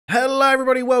Hello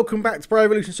everybody, welcome back to Pro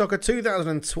Evolution Soccer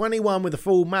 2021 with the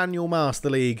full manual Master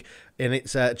League. And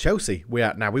it's Chelsea. We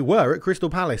were at Crystal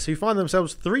Palace, who find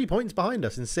themselves 3 points behind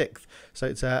us in 6th. So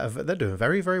it's they're doing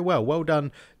very, very well. Well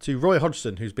done to Roy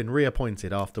Hodgson, who's been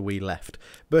reappointed after we left.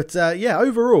 But yeah,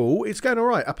 overall, it's going all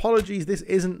right. Apologies, this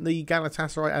isn't the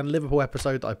Galatasaray and Liverpool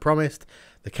episode that I promised.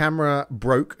 The camera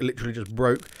broke, literally just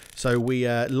broke. So we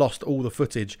lost all the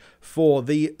footage for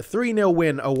the 3-0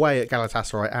 win away at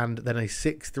Galatasaray and then a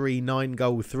 6-3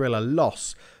 9-goal thriller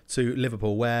loss to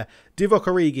Liverpool, where Divock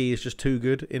Origi is just too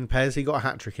good in PES. He got a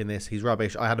hat-trick in this. He's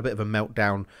rubbish. I had a bit of a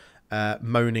meltdown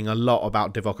moaning a lot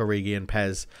about Divock Origi in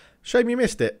PES. Shame you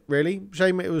missed it, really.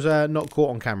 Shame it was not caught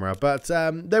on camera. But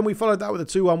then we followed that with a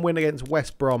 2-1 win against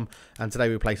West Brom. And today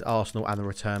we place Arsenal and the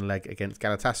return leg against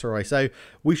Galatasaray. So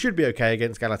we should be okay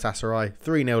against Galatasaray.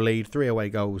 3-0 lead, 3 away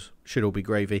goals. Should all be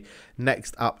gravy.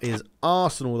 Next up is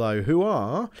Arsenal, though, who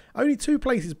are only 2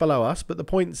 places below us. But the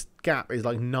points gap is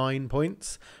like 9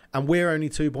 points. And we're only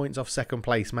 2 points off second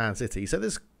place Man City. So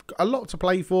there's a lot to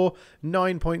play for.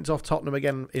 9 points off Tottenham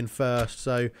again in first.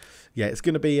 So yeah, it's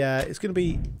going to be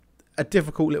a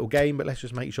difficult little game, but let's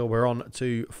just make sure we're on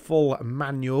to full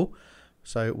manual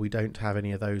so we don't have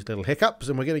any of those little hiccups.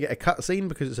 And we're going to get a cutscene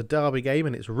because it's a derby game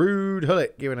and it's Ruud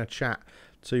Gullit giving a chat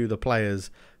to the players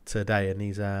today. And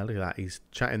he's look at that, he's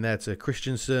chatting there to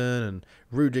Christensen and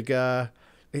Rudiger.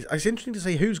 It's interesting to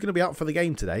see who's going to be up for the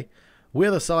game today.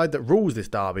 We're the side that rules this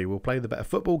derby. We'll play the better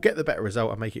football, get the better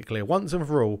result, and make it clear once and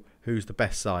for all who's the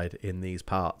best side in these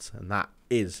parts. And that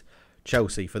is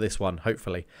Chelsea for this one,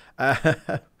 hopefully.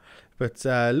 But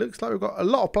looks like we've got a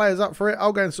lot of players up for it.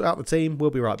 I'll go and sort out the team.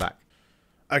 We'll be right back.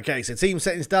 Okay, so team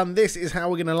settings done. This is how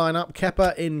we're going to line up.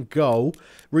 Kepa in goal.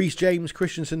 Reece James,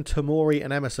 Christensen, Tomori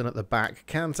and Emerson at the back.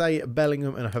 Kante,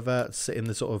 Bellingham and Havertz sit in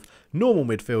the sort of normal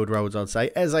midfield roles, I'd say.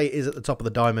 Eze is at the top of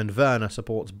the diamond. Werner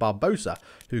supports Barbosa,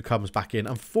 who comes back in.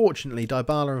 Unfortunately,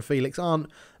 Dybala and Felix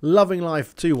aren't loving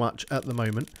life too much at the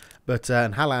moment. But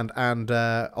and Haaland and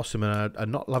Osimhen are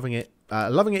not loving it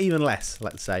even less,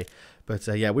 let's say. But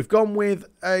yeah, we've gone with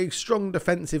a strong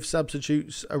defensive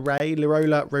substitutes array.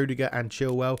 Lirola, Rudiger and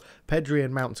Chilwell. Pedri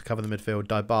and Mount to cover the midfield.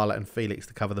 Dybala and Felix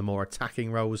to cover the more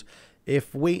attacking roles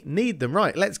if we need them.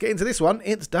 Right, let's get into this one.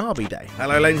 It's derby day.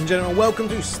 Hello, ladies and gentlemen. Welcome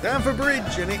to Stamford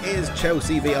Bridge. And it is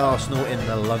Chelsea v Arsenal in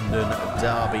the London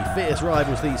derby. Fierce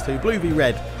rivals, these two. Blue v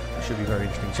red. It should be very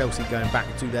interesting. Chelsea going back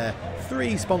to their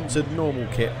 3 sponsored normal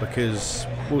kit because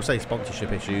we'll say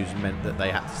sponsorship issues meant that they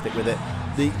had to stick with it.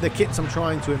 The kits I'm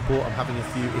trying to import, I'm having a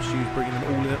few issues bringing them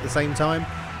all in at the same time.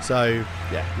 So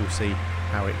yeah, we'll see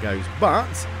how it goes. But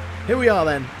here we are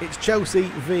then. It's Chelsea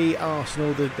v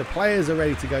Arsenal. The players are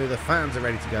ready to go. The fans are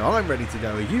ready to go. I'm ready to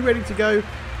go. Are you ready to go?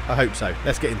 I hope so.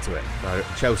 Let's get into it. So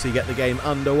Chelsea get the game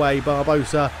underway.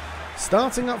 Barbosa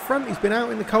starting up front. He's been out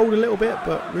in the cold a little bit,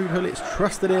 but Ruud Gullit's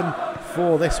trusted him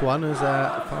for this one as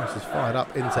pass is fired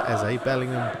up into Eze.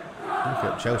 Bellingham, look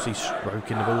at Chelsea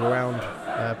stroking the ball around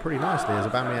pretty nicely as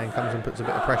Aubameyang comes and puts a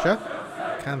bit of pressure.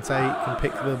 Kante can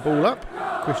pick the ball up.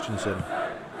 Christensen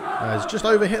has just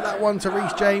overhit that one to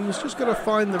Reece James. Just got to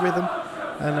find the rhythm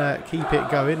and keep it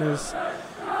going as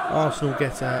Arsenal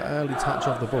get an early touch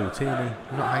of the ball. Tierney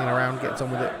not hanging around, gets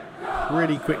on with it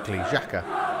pretty quickly. Xhaka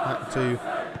back to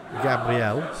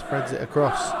Gabriel, spreads it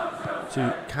across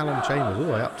to Callum Chambers, all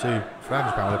the way up to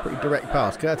Flange with a pretty direct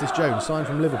pass. Curtis Jones, signed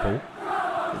from Liverpool,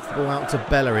 gets the ball out to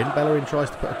Bellerin. Bellerin tries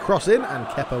to put a cross in, and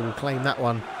Kepa will claim that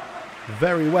one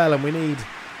very well. And we need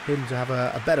him to have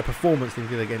a better performance than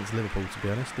he did against Liverpool, to be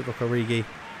honest. Divock Origi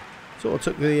sort of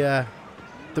took the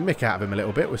mick out of him a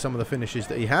little bit with some of the finishes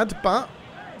that he had, but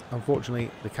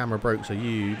unfortunately the camera broke, so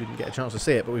you didn't get a chance to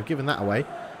see it. But we've given that away.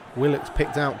 Willock's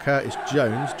picked out Curtis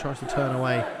Jones, tries to turn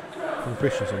away from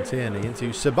Christensen. Tierney into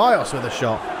Ceballos with a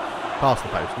shot past the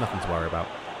post, nothing to worry about.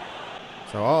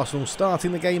 So Arsenal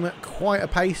starting the game at quite a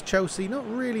pace. Chelsea not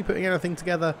really putting anything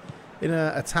together in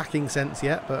an attacking sense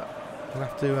yet, but we'll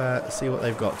have to see what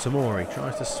they've got. Tomori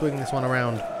tries to swing this one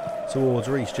around towards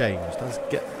Reece James, does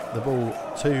get the ball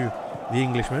to the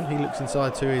Englishman. He looks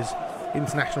inside to his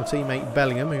international teammate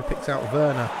Bellingham, who picks out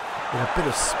Werner in a bit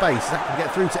of space. That can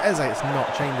get through to Eze. It's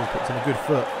not. Chambers puts in a good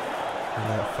foot.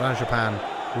 And Flange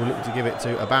will look to give it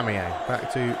to Aubameyang. Back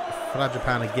to Flange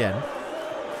again.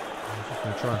 I'm just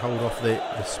going to try and hold off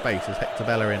the space as Hector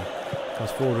Bellerin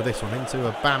comes forward with this one into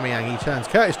Aubameyang. He turns.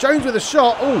 Curtis Jones with a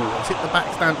shot. Oh, it's hit the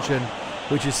back stanchion,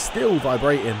 which is still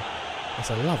vibrating. That's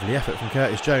a lovely effort from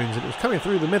Curtis Jones. And it was coming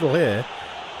through the middle here.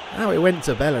 Now it went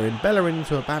to Bellerin. Bellerin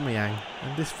into Aubameyang.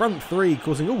 And this front three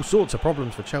causing all sorts of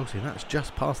problems for Chelsea. And that's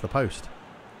just past the post.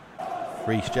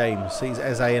 Reece James sees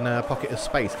Eze in a pocket of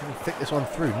space. Can he fit this one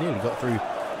through? Nearly got through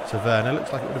to Werner.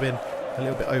 Looks like it would have been a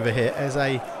little bit over here.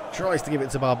 Eze tries to give it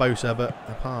to Barbosa, but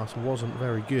the pass wasn't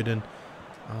very good. And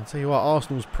I'll tell you what,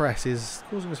 Arsenal's press is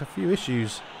causing us a few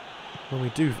issues when we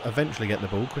do eventually get the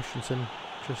ball. Christensen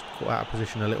just caught out of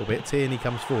position a little bit. Tierney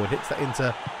comes forward, hits that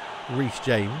into Reece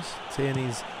James.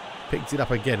 Tierney's picked it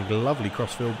up again. Lovely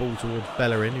crossfield ball towards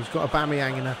Bellerin, who's got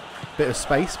Aubameyang in a bit of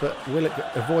space, but Willock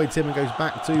avoids him and goes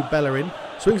back to Bellerin.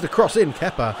 Swings the cross in.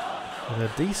 Kepa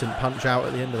with a decent punch out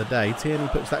at the end of the day. Tierney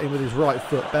puts that in with his right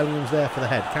foot. Bellingham's there for the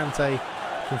head. Kante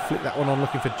can flick that one on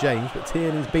looking for James, but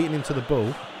Tierney's beating him to the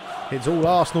ball. It's all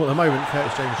Arsenal at the moment.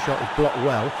 Curtis James' shot is blocked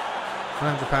well.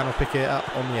 Frangipan will pick it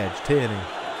up on the edge. Tierney,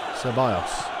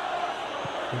 Ceballos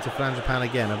into Frangipan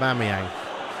again. Aubameyang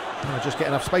trying to just get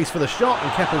enough space for the shot,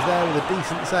 and Kepa's there with a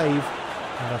decent save.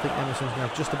 And I think Emerson's going to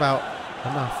have just about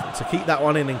enough to keep that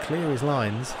one in and clear his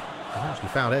lines. I've actually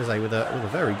found Eze with a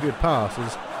very good pass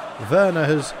as Werner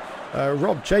has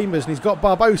robbed Chambers, and he's got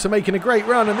Barbosa making a great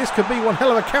run, and this could be one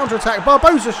hell of a counter-attack.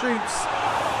 Barbosa shoots,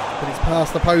 but it's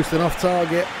past the post and off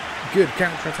target. Good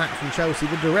counter-attack from Chelsea.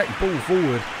 The direct ball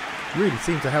forward really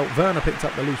seemed to help. Werner picked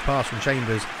up the loose pass from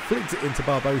Chambers, flicked it into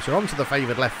Barbosa onto the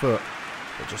favoured left foot,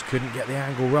 but just couldn't get the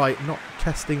angle right. Not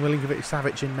testing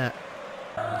Milinkovic-Savic in net.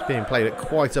 It's being played at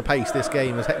quite a pace this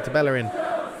game as Hector Bellerin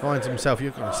finds himself.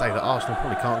 You're going to say that Arsenal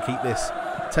probably can't keep this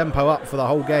tempo up for the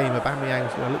whole game.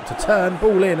 Aubameyang's going to look to turn,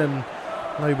 ball in, and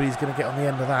nobody's going to get on the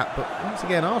end of that. But once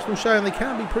again, Arsenal showing they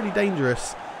can be pretty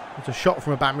dangerous. It's a shot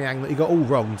from Aubameyang that he got all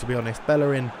wrong, to be honest.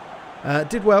 Bellerin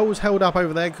did well, was held up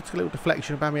over there. Took a little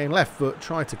deflection. Aubameyang left foot,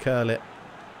 tried to curl it.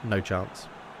 No chance.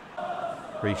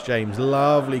 Reece James,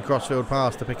 lovely crossfield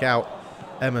pass to pick out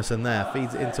Emerson there.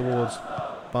 Feeds it in towards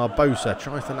Barbosa.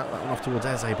 Tries to knock that one off towards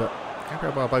Eze, but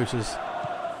Gabriel Barbosa's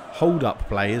hold-up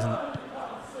play isn't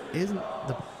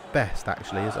the best,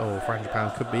 actually.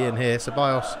 Frangipan could be in here.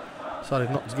 Ceballos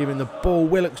decided not to give him the ball.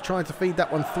 Willock's trying to feed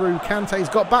that one through. Kante's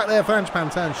got back there.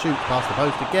 Frangipan turns, shoots past the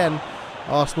post again.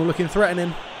 Arsenal looking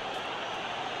threatening.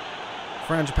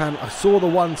 Frangipan, I saw the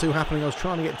 1-2 happening. I was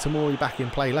trying to get Tomori back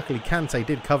in play. Luckily, Kante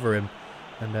did cover him.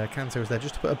 And Kante was there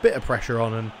just to put a bit of pressure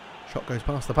on, and shot goes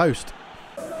past the post.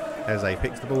 Eze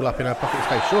picks the ball up in her pocket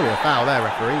space. Surely a foul there,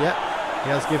 referee. Yep, he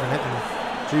has given it.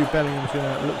 And Jude Bellingham's going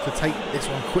to look to take this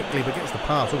one quickly, but gets the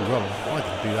pass all wrong. Why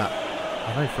did he do that?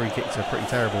 I know free kicks are pretty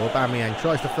terrible. Aubameyang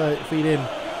tries to feed in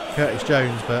Curtis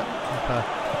Jones, but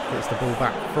Kepa gets the ball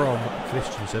back from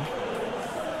Christensen.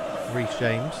 Reece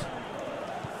James.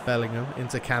 Bellingham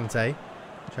into Kante.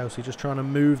 Chelsea just trying to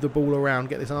move the ball around,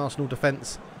 get this Arsenal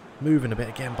defence moving a bit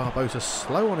again. Barbosa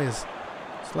slow on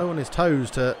his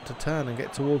toes to turn and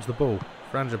get towards the ball.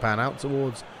 Frangipan out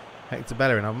towards Hector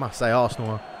Bellerin. I must say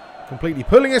Arsenal are completely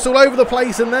pulling us all over the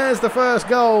place, and there's the first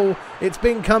goal. It's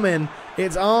been coming.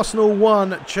 It's Arsenal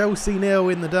 1, Chelsea 0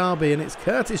 in the derby, and it's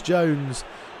Curtis Jones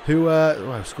who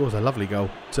scores a lovely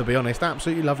goal, to be honest.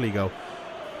 Absolutely lovely goal.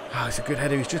 It's a good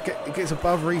header. He just gets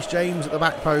above Reece James at the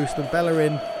back post, and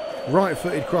Bellerin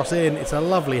right-footed cross in. It's a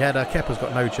lovely header. Kepa's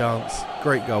got no chance.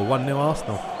 Great goal. 1-0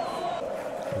 Arsenal.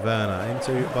 Werner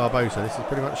into Barbosa. This is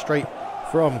pretty much straight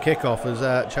from kickoff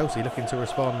as Chelsea looking to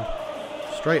respond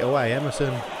straight away.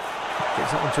 Emerson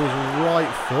gets that one to his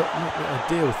right foot. Not an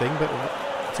ideal thing, but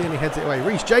Tierney heads it away.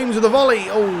 Reece James with a volley.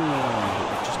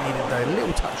 Oh, just needed a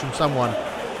little touch from someone.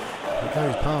 It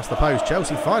goes past the post.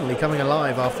 Chelsea finally coming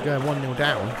alive after going 1-0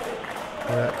 down.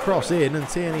 Cross in, and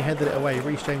Tierney headed it away.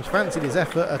 Reece James fancied his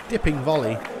effort. A dipping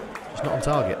volley. Just not on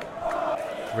target.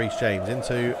 Reece James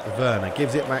into Werner.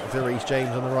 Gives it back to Reece James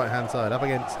on the right-hand side. Up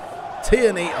against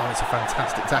Tierney. Oh, it's a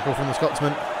fantastic tackle from the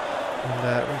Scotsman.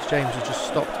 And Reece James has just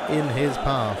stopped in his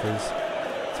path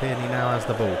as Tierney now has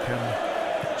the ball.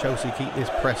 Can Chelsea keep this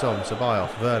press on? Ceballos,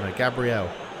 Werner, Gabriel.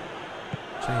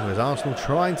 Chambers, Arsenal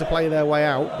trying to play their way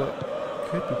out, but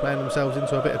could be playing themselves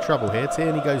into a bit of trouble here.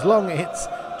 Tierney goes long, it hits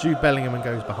Jude Bellingham and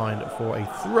goes behind for a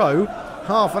throw.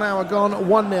 Half an hour gone,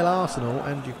 1-0 Arsenal,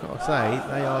 and you've got to say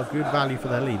they are good value for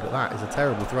their lead, but that is a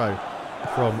terrible throw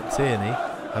from Tierney.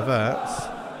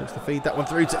 Havertz looks to feed that one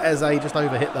through to Eze, just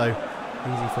overhit though.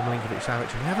 Easy for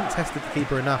Milinkovic-Savic. We haven't tested the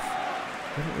keeper enough.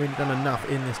 We haven't really done enough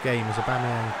in this game as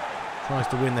Aubameyang tries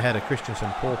to win the header. Christensen,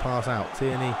 poor pass out.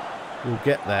 Tierney will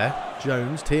get there.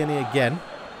 Jones, Tierney again.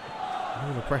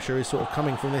 All the pressure is sort of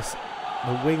coming from the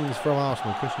wings from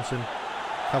Arsenal. Christensen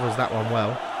covers that one well.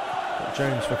 Got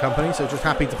Jones for company, so just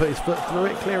happy to put his foot through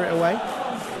it, clear it away.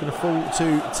 It's going to fall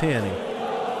to Tierney.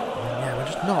 And yeah, we're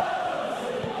just not.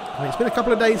 I mean, it's been a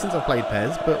couple of days since I've played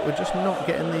PES, but we're just not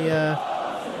getting the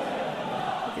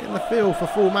feel for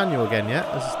full manual again yet.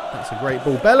 That's a great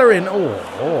ball. Bellerin,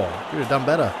 oh, could have done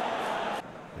better.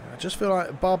 I just feel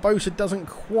like Barbosa doesn't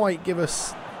quite give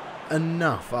us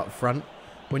enough up front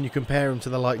when you compare him to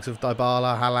the likes of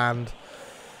Dybala, Haaland,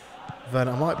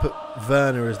 Werner. I might put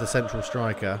Werner as the central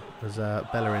striker, as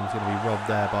Bellerin's going to be robbed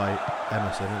there by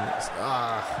Emerson. And it's,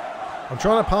 I'm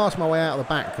trying to pass my way out of the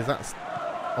back because that's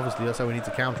how we need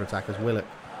to counter-attack as Gullit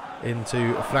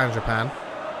into Flangerpan.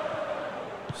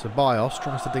 Ceballos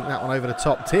tries to dink that one over the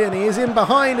top. Tierney is in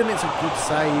behind and it's a good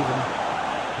save.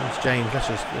 And it's James. Let's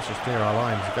just clear our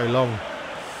lines. Go long.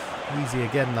 Easy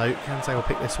again though. Kante will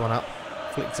pick this one up.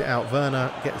 Flicks it out. Werner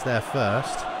gets there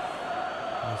first.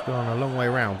 He's gone a long way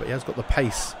round, but he has got the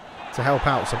pace to help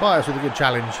out. Ceballos with a good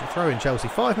challenge. Throw in Chelsea.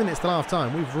 5 minutes till half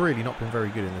time. We've really not been very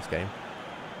good in this game.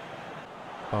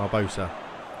 Barbosa.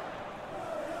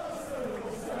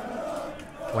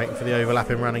 Waiting for the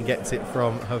overlapping run and gets it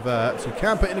from Havertz, who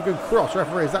can put in a good cross.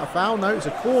 Referee, is that a foul? No, it's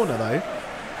a corner though.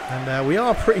 And we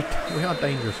are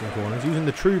dangerous in corners. Using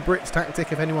the true Brits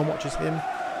tactic, if anyone watches him.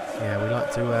 Yeah, we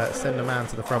like to send a man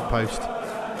to the front post.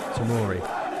 Tomori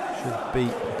should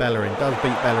beat Bellerin. Does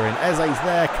beat Bellerin. Eze's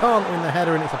there. Can't win the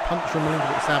header and it's a punch from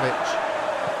Milinkovic-Savic.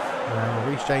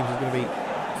 Reece James is going to be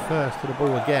first to the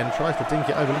ball again. Tries to dink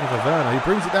it over looking for Werner, who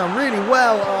brings it down really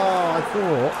well. Oh, I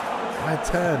thought I had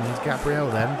turned Gabriel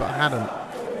then, but I hadn't.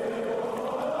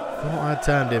 Thought I had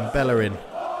turned him. Bellerin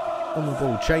on the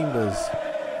ball. Chambers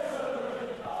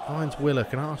finds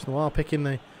Willock, and Arsenal are picking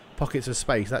the pockets of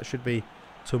space. That should be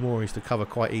Tomori's to cover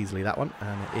quite easily, that one,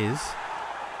 and it is.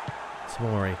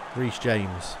 Tomori, Reece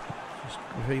James. Just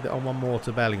feed it on one more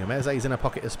to Bellingham. Eze's in a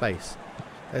pocket of space.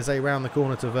 Eze round the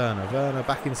corner to Werner. Werner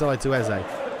back inside to Eze.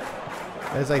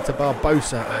 Eze to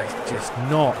Barbosa. He's just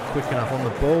not quick enough on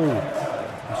the ball.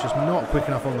 He's just not quick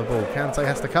enough on the ball. Kante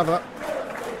has to cover.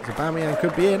 Aubameyang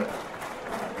could be in.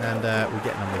 And we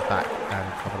get numbers back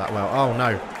and cover that well. Oh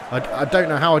no. I don't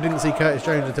know how I didn't see Curtis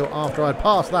Jones until after I'd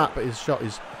passed that, but his shot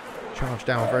is charged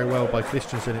down very well by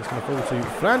Christensen. It's going to fall to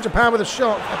Flangerpan with a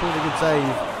shot. That was a good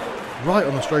save. Right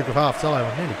on the stroke of half time.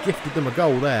 I nearly gifted them a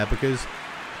goal there because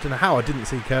I don't know how I didn't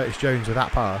see Curtis Jones with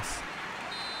that pass.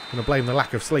 I'm going to blame the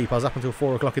lack of sleep. I was up until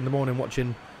 4 o'clock in the morning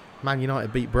watching Man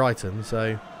United beat Brighton,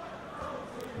 so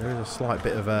there is a slight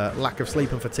bit of a lack of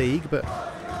sleep and fatigue, but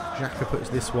Xhaka puts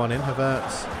this one in.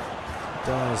 Havertz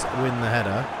does win the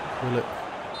header. Willock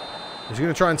is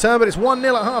going to try and turn, but it's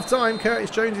 1-0 at half time. Curtis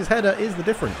Jones' header is the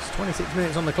difference. 26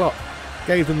 minutes on the clock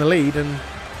gave them the lead, and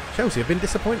Chelsea have been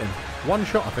disappointing. One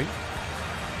shot, I think.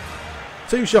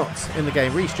 2 shots in the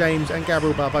game. Reece James and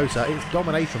Gabriel Barbosa. It's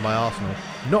domination by Arsenal.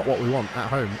 Not what we want at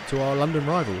home to our London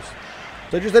rivals.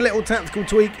 So just a little tactical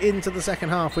tweak into the second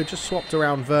half. We just swapped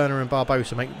around Werner and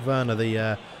Barbosa. Make Werner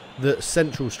the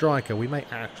central striker. We may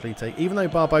actually take, even though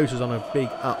Barbosa's on a big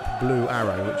up blue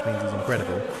arrow, which means he's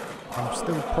incredible, I'm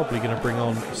still probably going to bring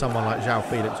on someone like João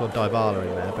Felix or Dybala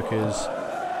in there because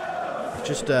it's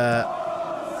just a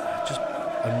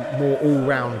more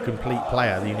all-round complete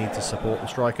player that you need to support the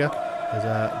striker. As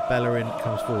Bellerin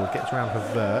comes forward, gets around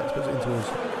Havertz, puts it in towards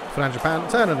Flangerpan,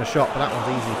 turn and a shot, but that one's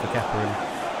easy for Kepa.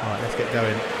 Right, let's get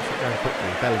going. Let's get going quickly.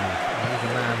 Bellingham. There's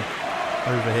a man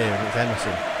over here, and it's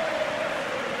Emerson.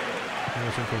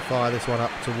 Emerson can fire this one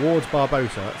up towards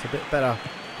Barbosa. That's a bit better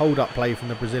hold-up play from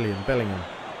the Brazilian. Bellingham.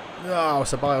 Oh,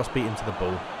 Ceballos beat into the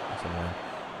ball. That's annoying.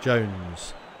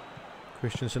 Jones.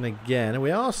 Christensen again. And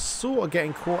we are sort of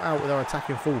getting caught out with our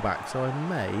attacking fullback, so I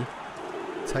may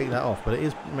take that off. But it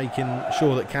is making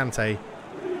sure that Kante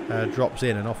drops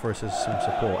in and offers us some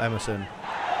support. Emerson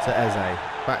to Eze.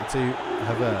 Back to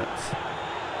Havertz.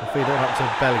 We'll feed it up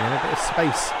to Bellingham. A bit of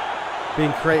space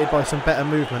being created by some better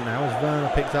movement now as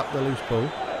Werner picks up the loose ball.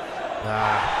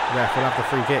 Ref, we'll have the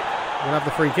free kick. We'll have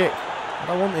the free kick. I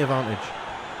don't want the advantage,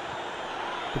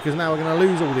 because now we're going to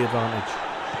lose all the advantage.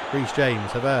 Reece James,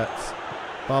 Havertz.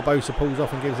 Barbosa pulls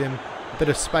off and gives him a bit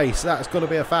of space. That's got to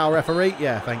be a foul, referee.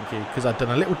 Yeah, thank you, because I'd done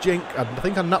a little jink. I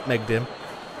think I nutmegged him.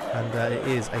 And it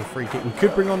is a free kick. We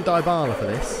could bring on Dybala for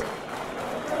this.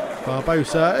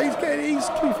 Barbosa,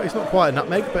 he's not quite a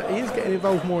nutmeg, but he is getting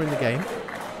involved more in the game.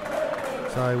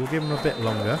 So we'll give him a bit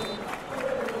longer.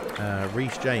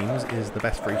 Reece James is the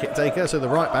best free kick taker, so the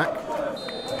right back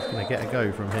is going to get a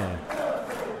go from here.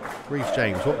 Reece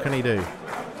James, what can he do?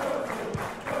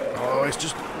 Oh, it's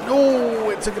just... Oh,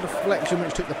 it took a deflection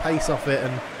which took the pace off it,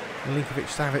 and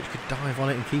Milinkovic-Savic could dive on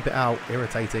it and keep it out.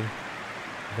 Irritating.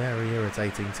 Very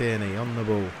irritating. Tierney on the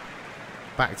ball.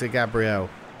 Back to Gabriel.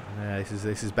 Yeah,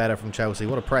 this is better from Chelsea.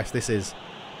 What a press this is.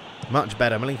 Much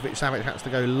better. Milinkovic-Savic has to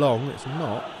go long. It's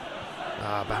not.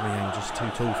 Aubameyang just too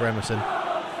tall for Emerson.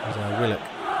 There's Willock.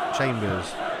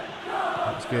 Chambers.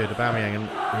 That's good. Aubameyang, and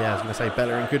yeah, I was going to say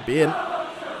Bellerin could be in.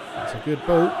 That's a good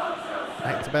ball.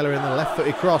 Back to Bellerin, the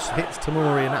left-footed cross hits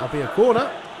Tomori, and that'll be a corner.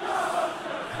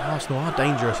 And Arsenal are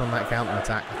dangerous on that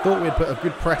counter-attack. I thought we'd put a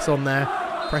good press on there,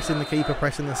 pressing the keeper,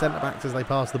 pressing the centre-backs as they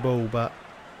pass the ball, but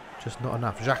Just not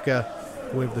enough.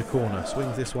 Xhaka with the corner.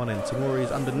 Swings this one in.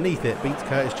 Tomori's underneath it. Beats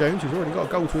Curtis Jones, who's already got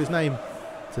a goal to his name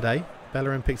today.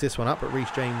 Bellerin picks this one up, but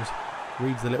Reece James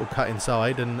reads the little cut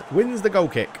inside and wins the goal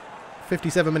kick.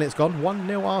 57 minutes gone.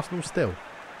 1-0 Arsenal still.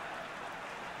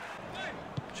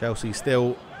 Chelsea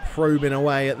still probing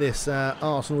away at this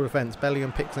Arsenal defence.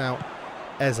 Bellingham picks out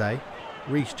Eze.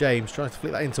 Reece James tries to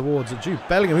flick that in towards Jude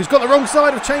Bellingham, who's got the wrong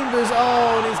side of Chambers.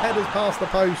 Oh, and his header's past the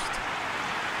post.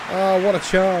 Oh, what a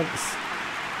chance.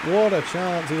 What a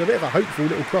chance. It was a bit of a hopeful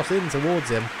little cross in towards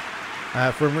him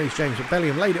from Reece James. But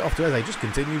Bellingham laid it off to Eze. Just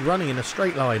continued running in a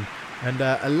straight line. And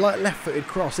a light left-footed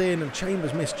cross in, and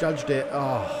Chambers misjudged it.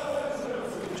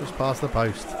 Oh, just past the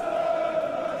post.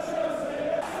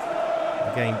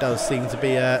 The game does seem to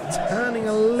be turning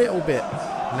a little bit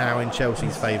now in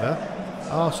Chelsea's favour.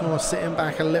 Arsenal are sitting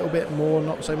back a little bit more,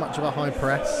 not so much of a high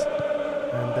press,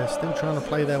 and they're still trying to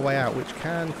play their way out, which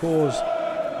can cause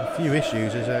a few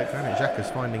issues, as Granit Xhaka's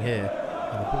finding here.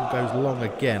 And the ball goes long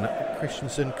again.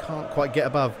 Christensen can't quite get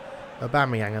above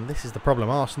Aubameyang, and this is the problem.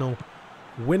 Arsenal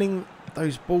winning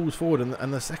those balls forward,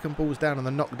 and the second ball's down and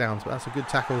the knockdowns, but that's a good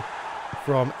tackle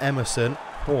from Emerson.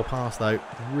 Poor pass though,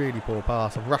 really poor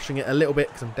pass. I'm rushing it a little bit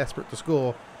because I'm desperate to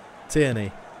score.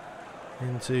 Tierney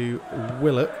into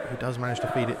Willock, who does manage to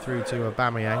feed it through to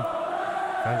Aubameyang.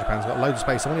 Frangipan's got loads of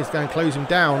space. Someone needs to go and close him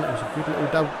down. It was a good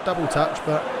little double touch,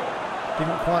 but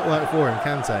didn't quite work for him.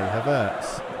 Kante,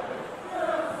 Havertz.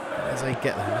 As they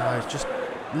get there, no, it's just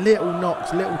little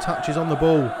knocks, little touches on the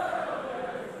ball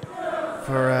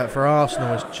for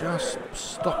Arsenal. It's just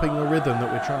stopping the rhythm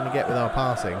that we're trying to get with our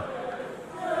passing.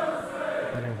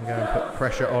 Then we can go and put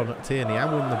pressure on Tierney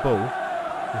and win the ball,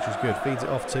 which is good. Feeds it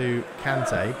off to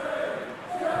Kante.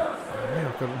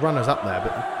 I've got runners up there,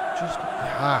 but just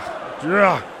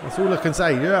that's all I can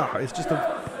say. It's just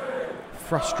a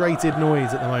frustrated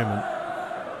noise at the moment.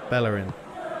 Bellerin.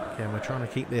 Again, we're trying to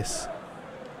keep this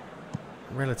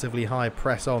relatively high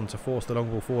press on to force the long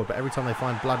ball forward, but every time they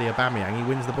find bloody Aubameyang, he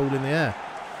wins the ball in the air.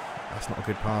 That's not a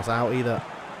good pass out either.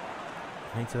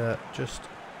 I need to just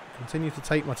continue to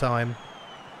take my time.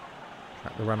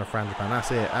 Track the run of Frangipan.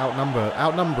 That's it.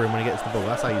 Outnumber him when he gets the ball.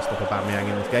 That's how you stop Aubameyang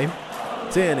in this game.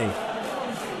 Tierney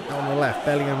on the left.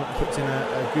 Bellingham puts in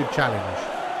a good challenge.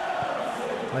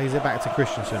 Lays it back to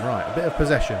Christensen. Right, a bit of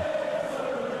possession.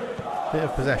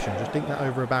 Just dink that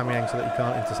over Aubameyang so that he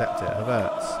can't intercept it.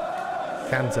 Havertz.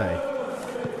 Kante.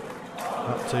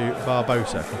 Up to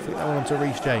Barbosa. Can flick that one onto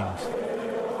Reece James.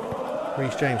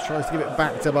 Reece James tries to give it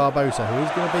back to Barbosa, who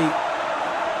is going to beat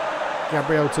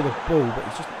Gabriel to the ball, but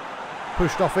he's just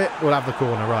pushed off it. We'll have the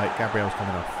corner. Right, Gabriel's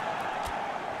coming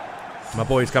off. My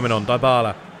boy's coming on.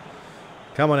 Dybala.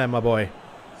 Come on then, my boy.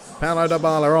 Paulo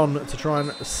Dybala on to try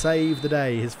and save the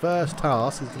day. His first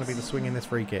task is going to be to swing in this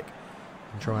free kick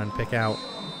and try and pick out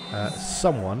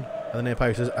someone at the near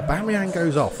post. As Aubameyang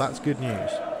goes off, that's good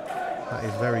news. That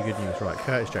is very good news. Right,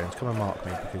 Curtis Jones, come and mark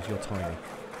me because you're tiny.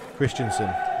 Christensen,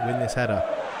 win this header.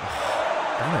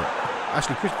 Oh, damn it.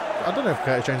 Actually, I don't know if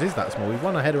Curtis Jones is that small. He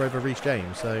won a header over Reece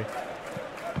James, so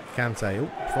Kante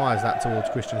fires that towards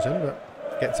Christensen,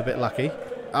 but gets a bit lucky.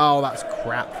 Oh, that's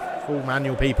crap. Full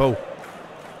manual, people.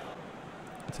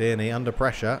 Tierney under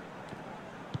pressure.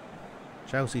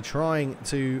 Chelsea trying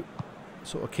to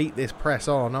sort of keep this press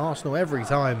on. Arsenal every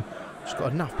time just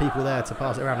got enough people there to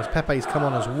pass it around. As Pepe's come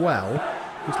on as well.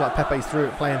 Looks like Pepe's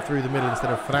playing through the middle instead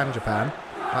of Frangipan.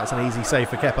 That's an easy save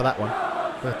for Kepa, that one.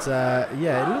 But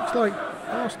yeah, it looks like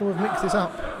Arsenal have mixed this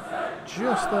up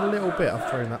just a little bit. I've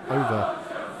thrown that over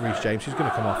Reece James, who's going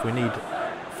to come off. We need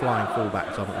flying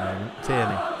fullbacks on at the moment.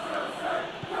 Tierney.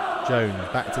 Jones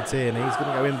back to Tierney. He's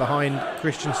going to go in behind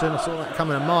Christensen. I saw that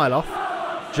coming a mile off.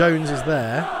 Jones is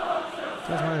there.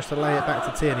 Does manage to lay it back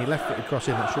to Tierney. Left-footed cross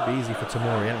in. That should be easy for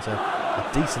Tomori. And it's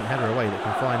a decent header away that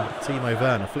can find Timo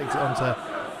Werner. Flicks it onto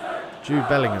Jude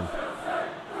Bellingham.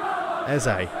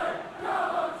 Eze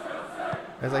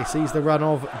sees the run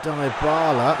of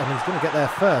Dybala, and he's going to get there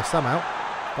first somehow.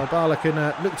 Dybala can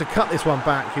look to cut this one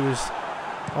back. He was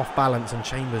off balance, and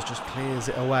Chambers just clears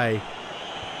it away.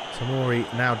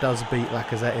 Tomori now does beat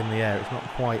Lacazette in the air. It's not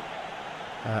quite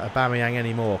Aubameyang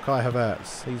anymore. Kai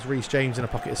Havertz. He's Reece James in a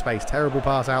pocket of space. Terrible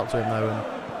pass out to him though, and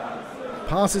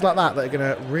passes like that are going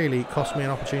to really cost me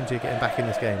an opportunity of getting back in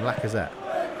this game. Lacazette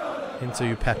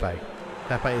into Pepe.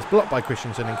 Pepe is blocked by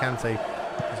Christensen, and Kante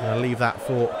is going to leave that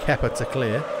for Kepa to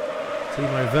clear.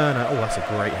 Timo Werner. Oh, that's a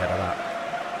great header, that.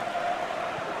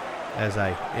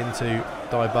 Eze into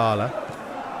Dybala.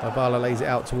 Dybala lays it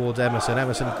out towards Emerson.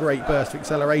 Emerson, great burst of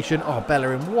acceleration. Oh,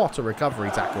 Bellerin, what a recovery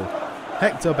tackle.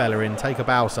 Hector Bellerin, take a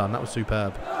bow, son. That was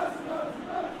superb.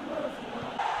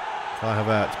 Kai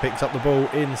Havertz picks up the ball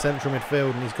in central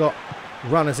midfield, and he's got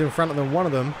runners in front of them. One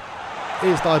of them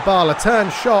is Dybala.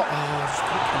 Turn shot. Oh, just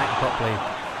couldn't connect properly.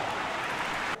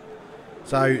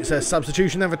 So it's a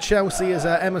substitution then for Chelsea as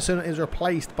Emerson is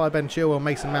replaced by Ben Chilwell.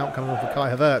 Mason Mount comes on for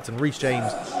Kai Havertz, and Reece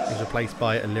James is replaced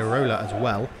by Lirola as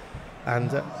well.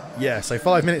 And yeah, so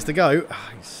 5 minutes to go.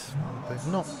 There's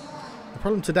not. The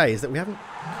problem today is that we haven't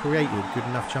created good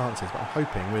enough chances, but I'm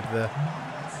hoping with the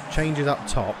changes up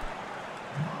top,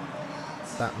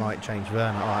 that might change.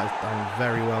 Werner, it's done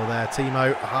very well there.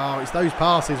 Timo, it's those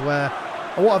passes where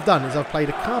what I've done is I've played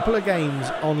a couple of games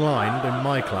online in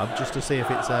my club just to see if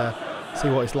it's see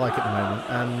what it's like at the moment,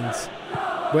 and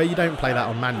where you don't play that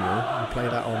on manual, you play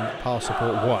that on pass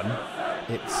support 1,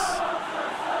 it's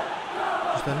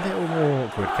just a little more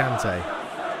awkward. Kante.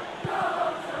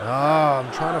 I'm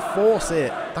trying to force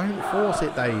it. Don't force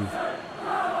it, Dave.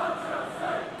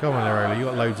 Come on, Lirola, you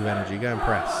got loads of energy. Go and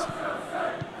press.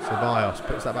 Ceballos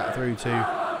puts that back through to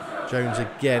Jones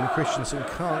again. Christensen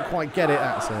can't quite get it.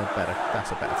 That's a better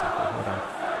tackle. Well done.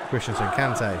 Christensen,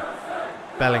 Kante,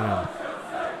 Bellingham,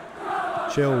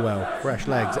 Chilwell, fresh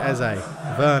legs, Eze,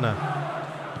 Werner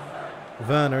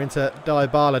into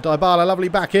Dybala, lovely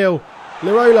back heel.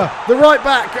 Lirola, the right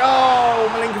back. Oh,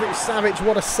 Milinkovic-Savic,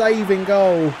 what a saving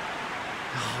goal.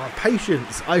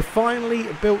 Patience. I finally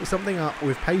built something up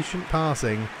with patient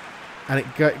passing, and it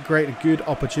created a good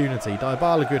opportunity.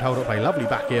 Dybala, good hold-up play, lovely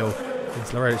back heel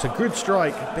into Lirola. It's a good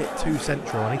strike, a bit too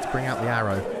central. I need to bring out the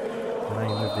arrow. I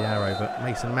know with the arrow, but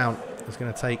Mason Mount is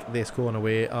going to take this corner.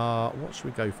 We are. What should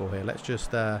we go for here? Let's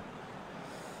just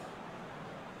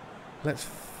let's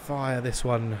fire this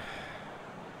one.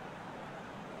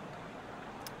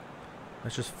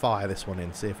 Let's just fire this one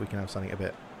in. See if we can have something a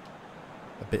bit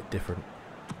different.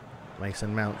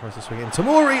 Mason Mount tries to swing it in.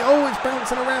 Tomori. Oh, it's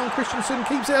bouncing around. Christensen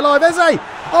keeps it alive. Eze.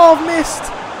 Oh, I've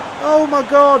missed. Oh my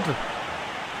god.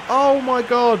 Oh my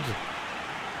god.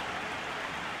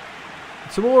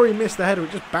 Tomori missed the header.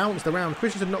 It just bounced around.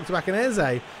 Christensen knocked it back, and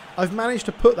Eze, I've managed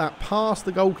to put that past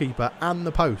the goalkeeper and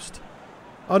the post.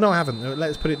 Oh, no, I haven't.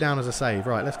 Let's put it down as a save.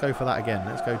 Right, let's go for that again.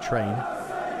 Let's go train.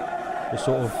 Just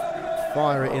sort of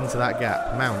fire it into that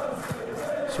gap. Mount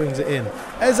swings it in.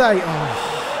 Eze. Oh,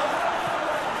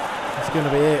 that's going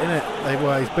to be it, isn't it?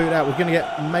 He's booted out. We're going to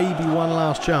get maybe one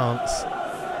last chance.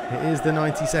 It is the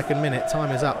 92nd minute.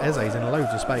 Time is up. Eze's in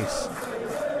loads of space.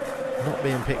 Not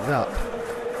being picked up.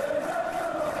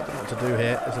 To do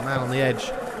here. There's a man on the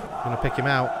edge. Going to pick him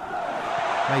out.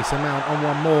 Mason Mount on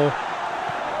one more.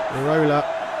 Lirola.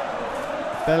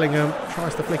 Bellingham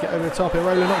tries to flick it over the top.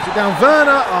 Lirola knocks it down.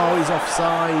 Werner. Oh, he's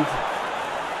offside.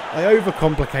 I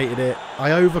overcomplicated it.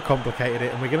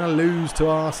 And we're going to lose to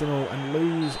Arsenal and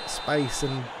lose space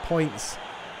and points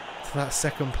to that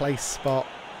second place spot.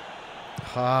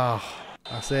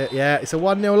 That's it. Yeah, it's a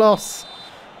 1-0 loss.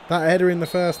 That header in the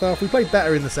first half. We played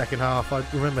better in the second half. I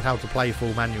remembered how to play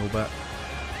full manual, but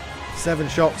 7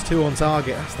 shots, 2 on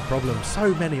target. That's the problem.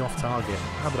 So many off target.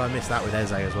 How did I miss that with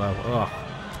Eze as well? Ugh.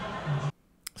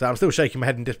 So I'm still shaking my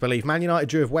head in disbelief. Man United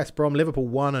drew with West Brom. Liverpool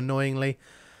won, annoyingly.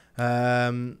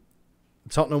 Tottenham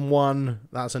won.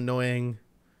 That's annoying.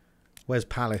 Where's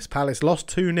Palace? Palace lost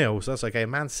 2-0, so that's okay.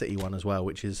 Man City won as well,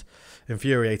 which is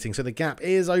infuriating. So the gap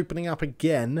is opening up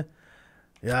again.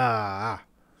 Yeah.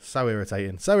 So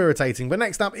irritating. But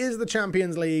next up is the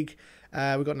Champions League.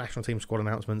 We've got national team squad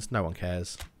announcements. No one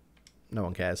cares.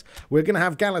 We're going to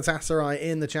have Galatasaray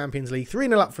in the Champions League.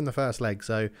 3-0 up from the first leg.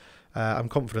 So I'm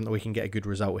confident that we can get a good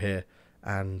result here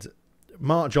and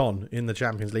march on in the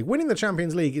Champions League. Winning the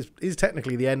Champions League is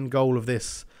technically the end goal of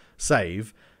this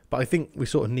save. But I think we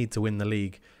sort of need to win the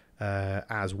league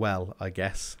as well, I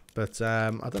guess. But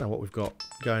I don't know what we've got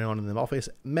going on in the office.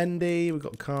 Mendy, we've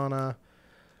got Kana.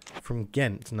 From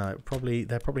Ghent, no,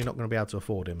 they're probably not going to be able to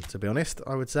afford him, to be honest,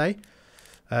 I would say.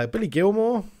 Billy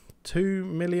Gilmore, 2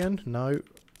 million, no,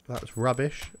 that's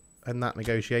rubbish, and that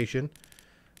negotiation.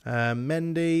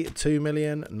 Mendy, 2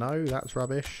 million, no, that's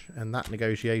rubbish, and that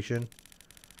negotiation.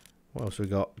 What else we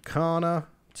got? Kana,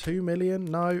 2 million,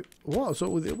 no. What's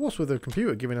with the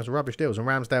computer giving us rubbish deals? And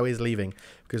Ramsdale is leaving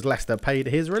because Leicester paid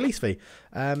his release fee.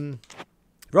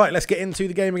 Right, let's get into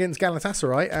the game against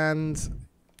Galatasaray and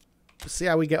see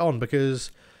how we get on, because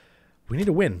we need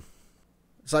a win.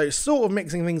 So sort of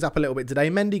mixing things up a little bit today.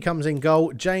 Mendy comes in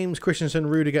goal. James, Christensen,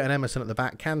 Rudiger and Emerson at the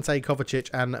back. Kante, Kovacic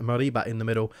and Moriba in the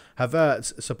middle.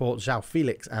 Havertz supports João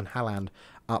Felix and Haaland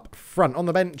up front. On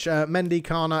the bench, Mendy,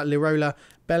 Kana, Lirola,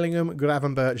 Bellingham,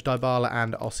 Gravenberch, Dybala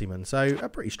and Osimhen. So a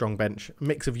pretty strong bench.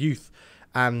 Mix of youth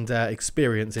and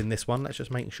experience in this one. Let's just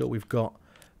make sure we've got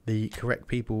the correct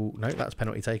people. No, that's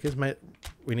penalty takers.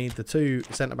 We need the 2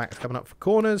 centre-backs coming up for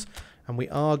corners. And we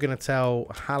are going to tell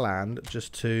Haaland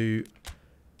just to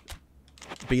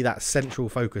be that central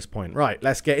focus point. Right,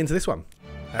 let's get into this one.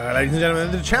 Ladies and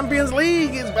gentlemen, the Champions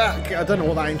League is back. I don't know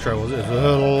what that intro was.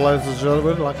 Ladies and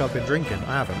gentlemen, like I've been drinking.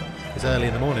 I haven't. It's early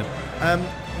in the morning.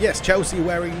 Yes, Chelsea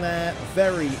wearing their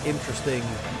very interesting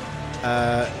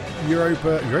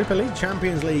Europa League,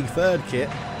 Champions League third kit.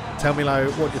 Tell me,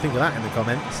 what do you think of that in the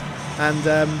comments?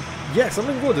 And yes, I'm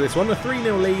looking forward to this one. A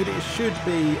 3-0 lead. It should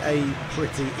be a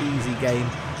pretty easy game.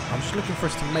 I'm just looking for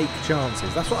us to make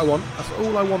chances. That's what I want. That's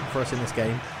all I want for us in this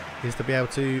game, is to be able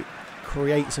to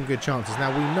create some good chances. Now,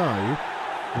 we know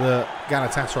that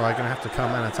Galatasary are going to have to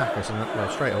come and attack us, and well,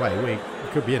 straight away we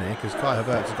could be in here because Kai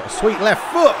Havertz has got a sweet left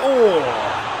foot.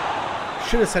 Oh!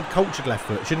 Should have said cultured left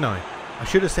foot, shouldn't I? I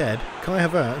should have said Kai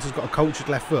Havertz has got a cultured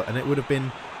left foot, and it would have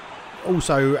been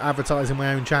also advertising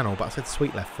my own channel, but I said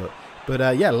sweet left foot.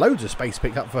 But yeah, loads of space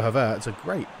picked up for Havertz. A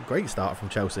great start from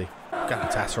Chelsea.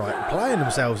 Galatasaray playing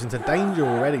themselves into danger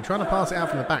already, trying to pass it out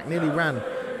from the back. Nearly ran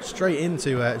straight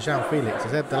into João Felix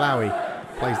as Ed Delawi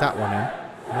plays that one in.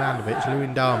 Milankovic,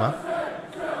 Lewandama,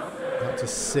 up to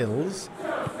Sills.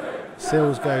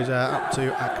 Sills goes up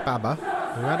to Akbaba,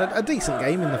 who had a decent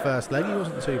game in the first leg. He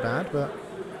wasn't too bad, but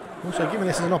also giving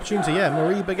this as an opportunity. Yeah,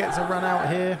 Moriba gets a run out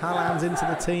here. Haaland's into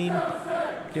the team.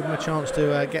 Give him a chance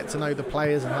to get to know the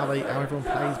players and how everyone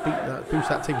plays, boost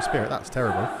that team spirit. That's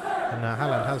terrible. And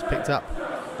Haaland has picked up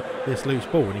this loose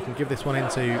ball, and he can give this one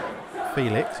into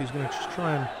Felix, who's going to just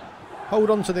try and hold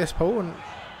on to this ball and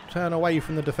turn away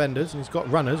from the defenders. And he's got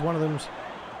runners. One of them's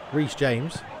Reece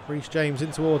James. Reece James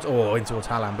in towards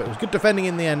Haaland, but it was good defending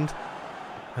in the end.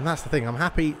 And that's the thing. I'm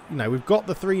happy. You know, we've got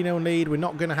the 3-0 lead. We're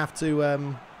not going to have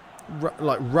to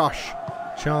rush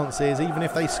chances, even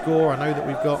if they score. I know that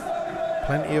we've got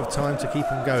plenty of time to keep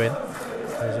them going.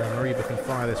 As Moriba can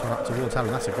fire this one up towards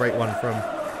Haaland. That's a great one from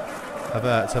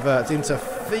Havertz. Havertz into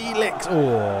Felix.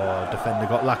 Oh, defender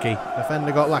got lucky.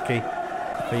 Defender got lucky.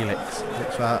 Felix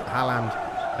looks for Haaland.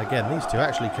 Again, these two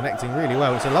actually connecting really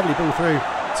well. It's a lovely ball through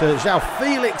to João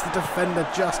Felix. The defender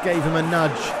just gave him a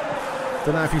nudge.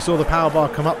 Don't know if you saw the power bar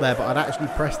come up there, but I'd actually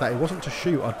pressed that. It wasn't to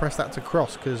shoot. I'd pressed that to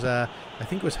cross because I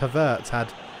think it was Havertz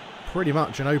had pretty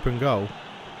much an open goal.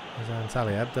 There's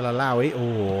Antalya. Abdelalawi.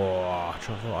 Oh, I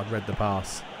thought I'd read the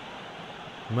pass.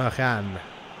 Merchan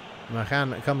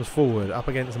comes forward up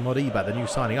against Moriba, the new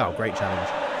signing. Oh, great challenge,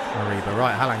 Moriba.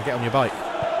 Right, Haaland, get on your bike.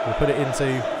 We'll put it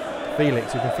into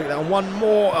Felix, who can flick that on one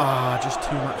more. Ah, just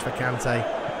too much for Kante.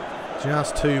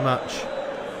 Just too much.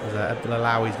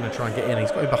 Abdelalawi is going to try and get in.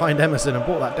 He's got him behind Emerson and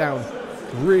brought that down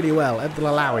really well.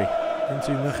 Abdelalawi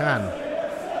into Merchan.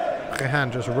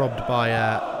 Merchan just robbed by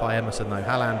Emerson though.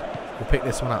 Haaland will pick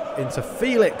this one up into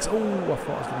Felix. Oh, I thought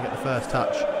I was going to get the first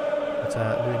touch, but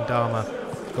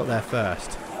Lewandama got there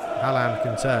first. Haaland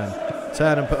can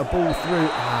turn and put a ball through.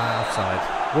 Ah,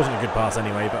 offside. Wasn't a good pass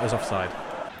anyway, but it was offside.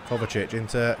 Kovacic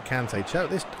into Kante.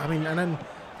 This, I mean, and then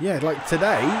yeah, like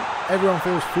today, everyone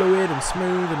feels fluid and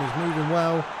smooth and is moving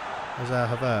well. As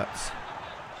Havertz,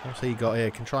 what's he got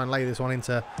here? Can try and lay this one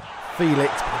into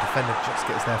Felix, but the defender just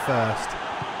gets there first.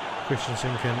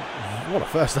 Christensen can. What a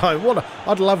first time!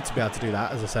 I'd love to be able to do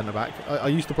that as a centre back. I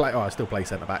used to play. Oh, I still play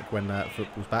centre back when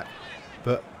football's back.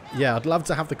 But yeah, I'd love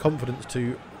to have the confidence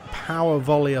to power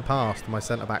volley a pass to my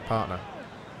centre back partner.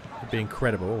 It'd be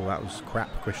incredible. Oh, that was crap,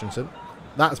 Christensen.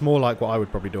 That's more like what I would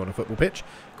probably do on a football pitch.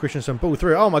 Christensen ball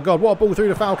through. Oh my God, what a ball through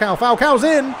to Falcao. Falcao's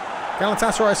in!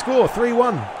 Galatasaray score,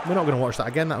 3-1. We're not going to watch that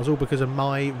again. That was all because of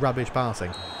my rubbish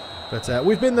passing. But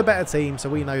we've been the better team, so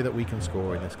we know that we can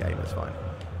score in this game. It's fine.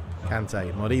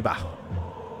 Kante, Moriba.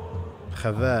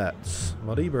 Havertz.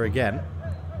 Moriba again.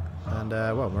 And,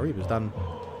 well, Moriba's done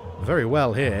very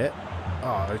well here.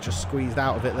 Oh, it's just squeezed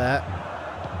out of it there.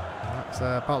 That's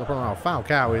part of the problem. Oh,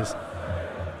 Falcao is...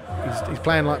 He's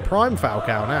playing like prime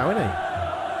Falcao now, isn't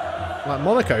he? Like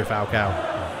Monaco Falcao.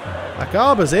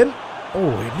 Akaba's in.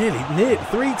 Oh, nearly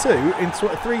 3-2 in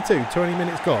 3-2. 20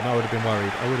 minutes gone. I would have been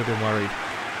worried.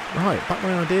 Right, back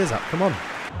my ideas up. Come on.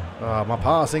 Oh, my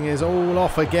passing is all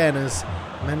off again as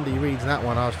Mendy reads that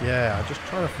one. I just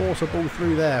trying to force a ball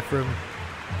through there from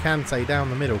Kante down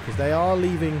the middle because they are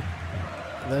leaving.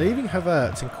 They're leaving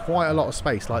Havertz in quite a lot of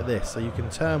space like this, so you can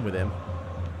turn with him.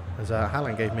 As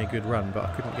Haaland gave me a good run, but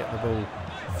I couldn't get the ball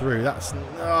through. That's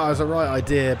a right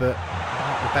idea, but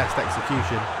not the best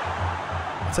execution.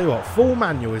 I'll tell you what, full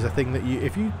manual is a thing that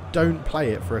if you don't play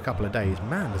it for a couple of days,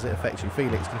 man, does it affect you.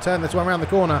 Felix can turn this one around the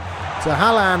corner to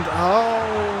Haaland.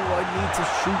 Oh, I need to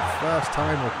shoot first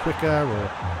time or quicker or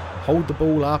hold the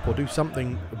ball up or do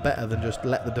something better than just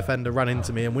let the defender run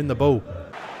into me and win the ball.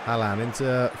 Haaland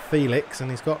into Felix,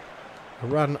 and he's got a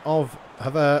run of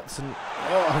Havertz, and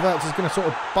Havertz is going to sort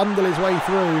of bundle his way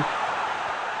through.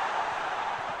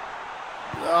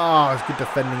 Oh, That's good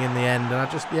defending in the end. And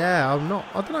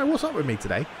I don't know what's up with me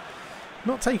today.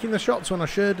 Not taking the shots when I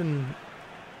should and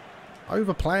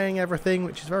overplaying everything,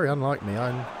 which is very unlike me.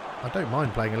 I don't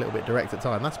mind playing a little bit direct at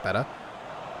time. That's better.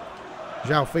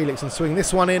 João Felix and swing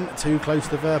this one in. Too close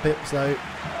to Verdips, though.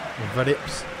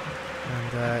 Verdips.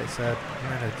 And it's a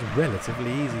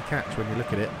relatively easy catch when you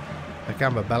look at it.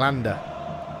 Akamba, Belanda.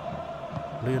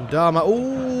 Luyendama.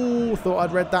 Ooh, thought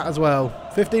I'd read that as well.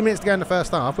 15 minutes to go in the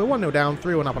first half. We're 1-0 down,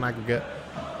 3-1 up on aggregate.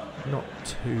 Not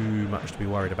too much to be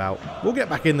worried about. We'll get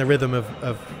back in the rhythm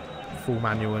of full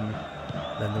manual and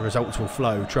then the results will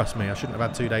flow. Trust me, I shouldn't have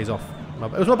had 2 days off.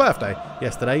 It was my birthday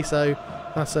yesterday, so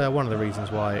that's one of the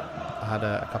reasons why I had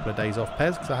a couple of days off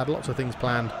PES, because I had lots of things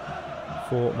planned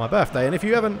for my birthday. And if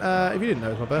you haven't, if you didn't know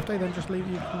it was my birthday, then just leave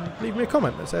me a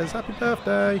comment that says happy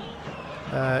birthday.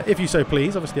 If you so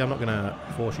please. Obviously, I'm not going to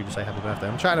force you to say happy birthday.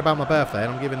 I'm chatting about my birthday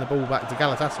and I'm giving the ball back to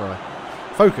Galatasary.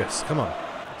 Focus, come on.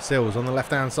 Sills on the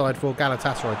left-hand side for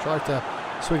Galatasary. Tried to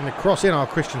swing the cross in.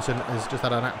 Christensen has just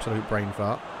had an absolute brain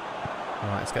fart. All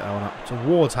right, let's get that one up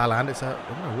towards Haaland. I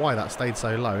don't know why that stayed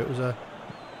so low. It was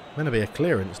meant to be a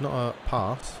clearance, not a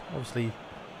pass. Obviously,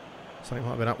 something might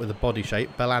have been up with the body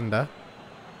shape. Belanda.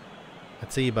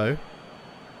 Atibo.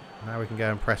 Now we can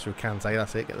go and press with Kante.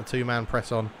 That's it. Get the two-man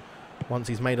press on. Once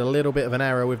he's made a little bit of an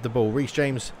error with the ball. Reece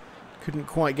James couldn't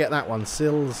quite get that one.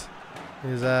 Sills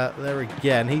is there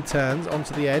again. He turns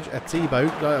onto the edge. Atibo,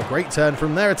 a great turn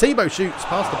from there. Atibo shoots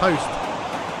past the post.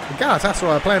 The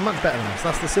Galatasaray are playing much better than us.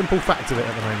 That's the simple fact of it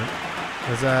at the moment.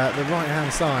 There's the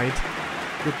right-hand side.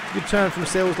 Good turn from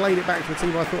Sills. Laid it back to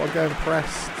Atibo. I thought I'd go and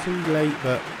press. Too late,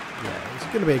 but yeah, it's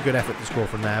going to be a good effort to score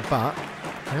from there. But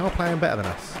they are playing better than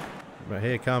us. But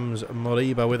here comes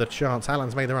Moriba with a chance.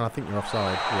 Haaland's made the run. I think you're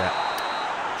offside. Yeah.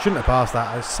 Shouldn't have passed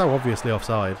that. It's so obviously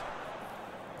offside.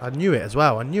 I knew it as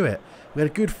well. I knew it. We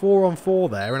had a good 4-on-4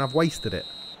 there, and I've wasted it.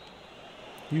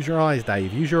 Use your eyes,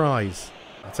 Dave. Use your eyes.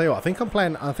 I'll tell you what. I think I'm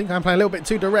playing a little bit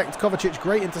too direct. Kovacic,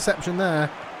 great interception there.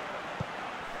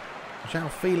 João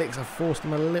Felix, I've forced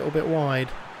him a little bit wide.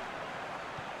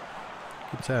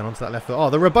 Good turn onto that left foot.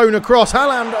 Oh, the Rabona cross.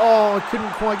 Haaland. Oh, I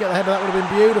couldn't quite get the header. That would have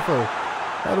been beautiful.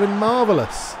 That would have been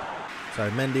marvellous.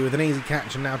 So Mendy with an easy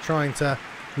catch and now trying to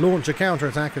launch a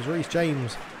counter-attack as Reece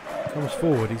James comes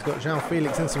forward. He's got João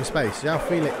Felix in some space. João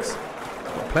Felix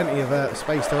got plenty of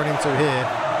space to run into here.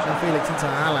 João Felix into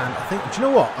Haaland. I think, do you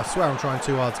know what? I swear I'm trying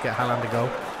too hard to get Haaland a goal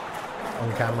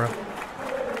on camera.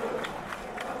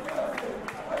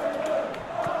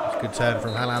 Good turn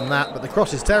from Haaland that, but the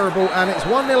cross is terrible and it's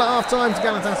 1-0 at half-time to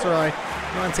Galatasaray.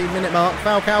 19-minute mark.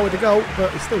 Falcao with the goal,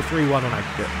 but it's still 3-1 on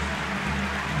aggregate.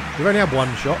 We've only had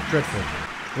one shot. Dreadful.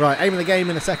 Right, aim of the game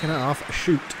in the second half.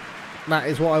 Shoot. That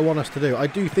is what I want us to do. I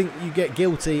do think you get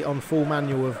guilty on full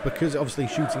manual because obviously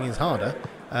shooting is harder.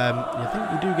 I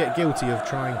think you do get guilty of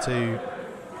trying to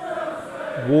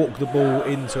walk the ball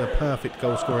into a perfect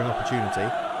goal-scoring opportunity.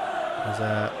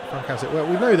 Well,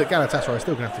 we know that Galatasaray are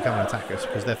still going to have to come and attack us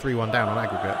because they're 3-1 down on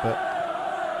aggregate, but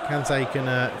Kante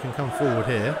can come forward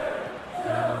here.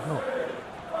 Not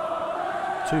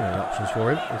too many options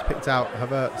for him. He's picked out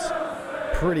Havertz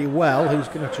pretty well, who's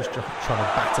going to just try to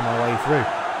batter my way through.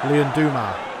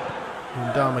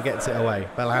 Luyendama gets it away.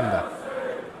 Belanda.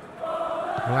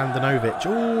 Mladenovic.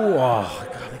 Ooh, oh,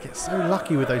 God, they get so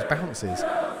lucky with those bounces.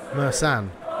 Mersan.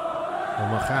 Or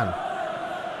Mercan.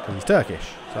 Because he's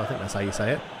Turkish, so I think that's how you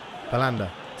say it.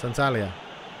 Belanda. Santalia.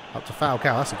 Up to Falcao.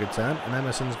 That's a good turn. And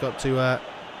Emerson's got to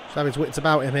have his wits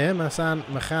about him here.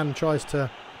 Mercan tries to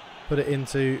put it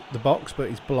into the box, but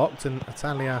he's blocked. And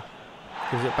Italia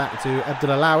gives it back to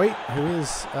Abdullahi, who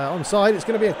is onside. It's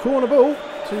going to be a corner ball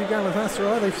to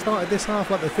Galatasaray. They've started this half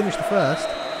like they finished the first,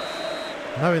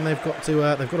 knowing they've got to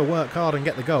work hard and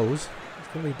get the goals. It's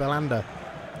going to be Belanda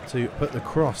to put the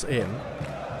cross in.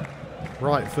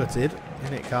 Right-footed,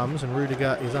 in it comes, and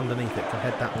Rudiger is underneath it. Can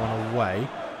head that one away.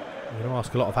 I'm going to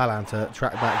ask a lot of Haaland to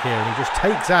track back here, and he just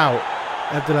takes out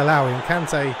Abdullahi, and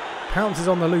Kante pounces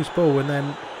on the loose ball, and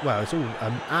then, well, it's all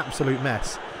an absolute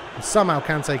mess. And somehow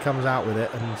Kante comes out with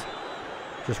it and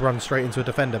just runs straight into a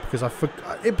defender because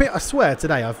I swear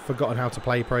today I've forgotten how to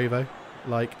play Pro Evo.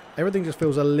 Like, everything just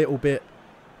feels a little bit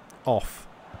off.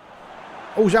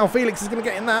 Oh, João Felix is going to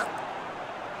get in that.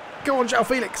 Go on, João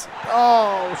Felix.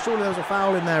 Oh, surely there was a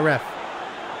foul in there, ref.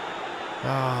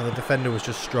 Ah, the defender was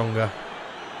just stronger.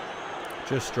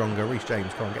 Just stronger. Reece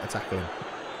James, come on, get a tackle in.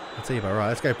 Atibo, right,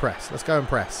 let's go press. Let's go and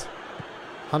press.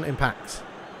 Hunt in packs.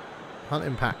 Hunt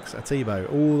in packs.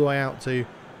 Atibo all the way out to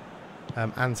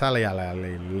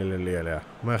Antalya.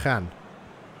 Mercan.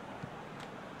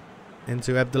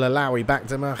 Into Abdullahi. Back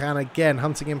to Mercan again.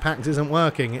 Hunting in packs isn't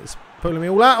working. It's pulling me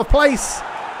all out of place.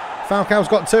 Falcao's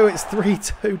got 2. It's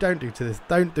 3-2. Don't do to this.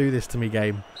 Don't do this to me,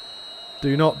 game.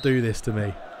 Do not do this to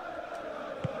me.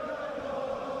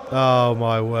 Oh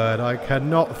my word! I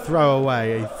cannot throw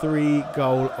away a 3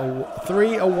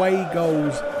 away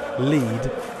goals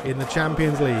lead in the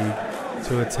Champions League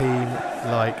to a team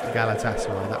like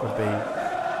Galatasaray. That would be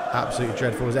absolutely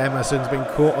dreadful. As Emerson's been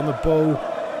caught on the ball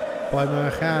by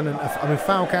Miralem, and I mean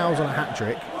Falcao's on a hat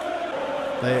trick.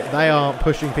 They aren't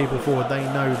pushing people forward. They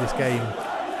know this game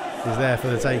is there for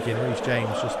the taking. Reece James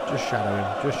just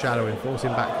shadow him, force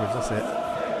him backwards. That's it.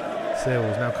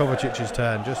 Sills. Now Kovacic's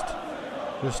turn.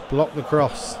 Just block the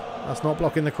cross. That's not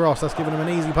blocking the cross. That's giving him an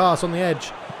easy pass on the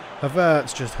edge.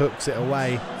 Havertz just hooks it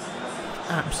away.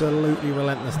 Absolutely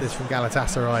relentless this from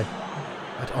Galatasaray.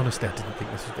 Honestly, I didn't think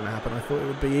this was going to happen. I thought it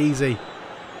would be easy.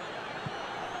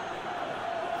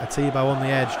 Atiba on the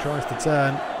edge. Tries to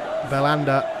turn.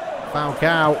 Belanda.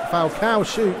 Falcao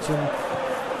shoots. And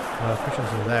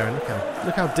Christensen's there. And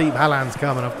look how deep Haaland's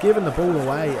come. And I've given the ball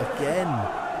away again.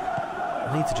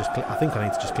 I think I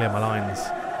need to just clear my lines.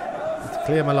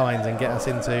 Clear my lines and get us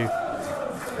into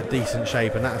a decent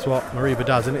shape, and that's what Moriba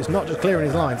does. And it's not just clearing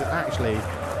his lines, it's actually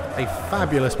a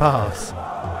fabulous pass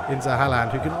into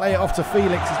Haaland, who can lay it off to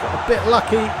Felix. He's got a bit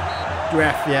lucky.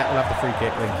 Ref, yeah, we'll have the free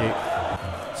kick, thank you.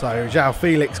 So João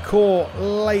Felix caught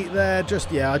late there.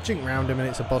 I jinked round him and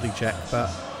it's a body check, but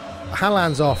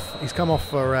Haaland's off. He's come off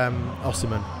for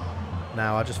Osimhen.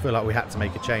 Now I just feel like we had to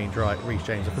make a change. Right, Reece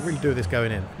James, I can really do this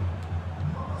going in.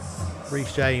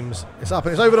 Reece James, it's up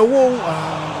and it's over the wall.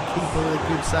 Oh, the keeper with a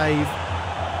good save.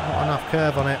 Not enough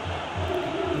curve on it.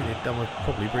 Really done with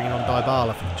probably bringing on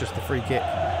Dybala for just the free kick.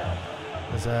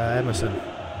 There's Emerson.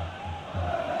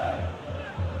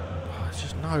 Oh, it's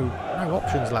just no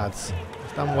options, lads.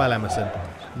 It's done well, Emerson.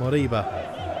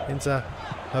 Moriba into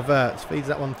Havertz. Feeds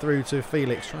that one through to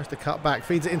Felix. Tries to cut back.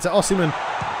 Feeds it into Osimhen.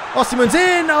 Osimhen's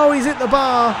in. Oh, he's hit the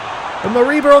bar. And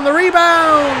Moriba on the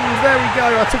rebound. There we go.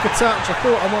 I took a touch. I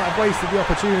thought I might have wasted the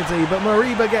opportunity, but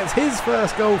Moriba gets his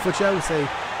first goal for Chelsea.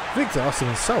 Victor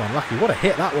Osimhen's so unlucky. What a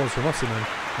hit that was from Osimhen.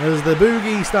 As the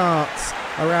boogie starts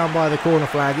around by the corner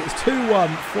flag. It's 2-1,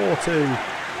 4-2.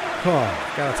 Oh,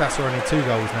 Galatasaray need 2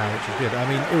 goals now, which is good. I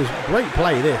mean, it was great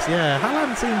play this. Yeah,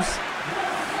 Haaland seems...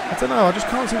 I don't know. I just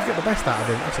can't seem to get the best out of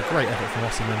him. That's a great effort from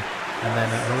Osimhen. And then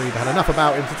Moriba had enough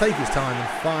about him to take his time and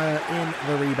fire in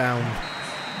the rebound.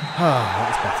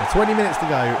 That's better. 20 minutes to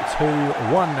go.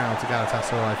 2-1 now to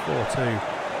Galatasaray. 4-2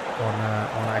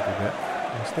 on aggregate.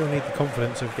 We still need the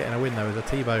confidence of getting a win though. As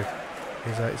Atiba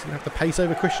is he going to have the pace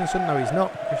over Christensen? No, he's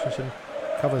not. Christensen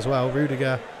covers well.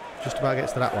 Rudiger just about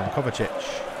gets to that one. Kovacic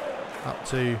up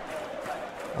to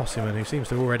Osimhen, who seems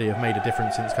to already have made a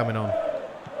difference since coming on.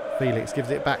 Felix gives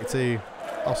it back to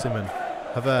Osimhen.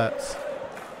 Havertz.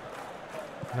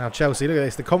 Now Chelsea, look at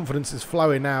this. The confidence is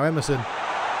flowing now. Emerson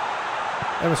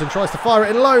tries to fire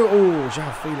it in low. Oh,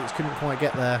 João Felix couldn't quite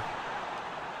get there.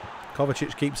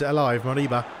 Kovacic keeps it alive.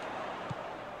 Moriba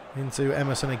into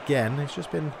Emerson again. He's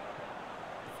just been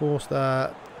forced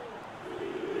a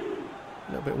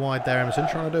little bit wide there. Emerson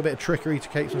trying to do a bit of trickery to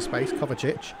keep some space.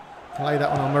 Kovacic can lay that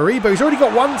one on Moriba. He's already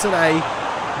got one today.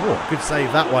 Oh, good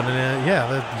save that one. And yeah,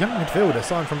 the young midfielder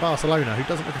signed from Barcelona, who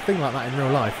doesn't look a thing like that in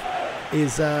real life,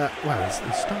 is well,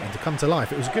 he's starting to come to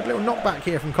life. It was a good little knockback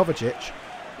here from Kovacic.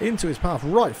 Into his path,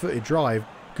 right-footed drive.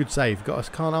 Good save.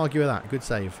 Can't argue with that. Good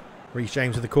save. Reece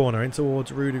James with the corner. In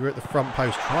towards Rudiger at the front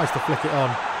post. Tries to flick it on.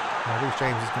 Reece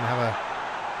James is going to have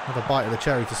another bite of the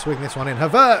cherry to swing this one in.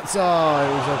 Havertz! Oh,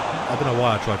 it was I don't know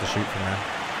why I tried to shoot from there.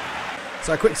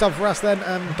 So a quick sub for us then.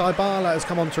 Dybala has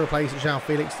come on to replace João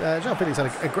Felix. João Felix had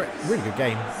a really good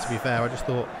game, to be fair. I just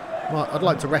thought, well, I'd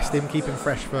like to rest him, keep him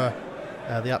fresh for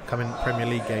the upcoming Premier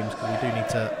League games, because we do need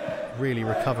to really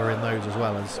recover in those as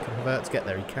well. As can Havertz get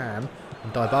there? He can.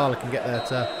 And Dybala can get there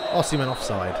to Osimhen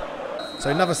offside. So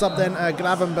another sub then.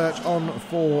 Gravenberch on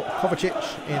for Kovacic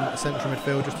in central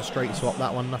midfield. Just a straight swap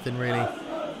that one. Nothing really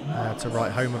to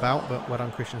write home about. But well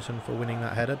done Christensen for winning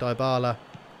that header. Dybala.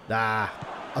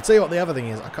 I'll tell you what the other thing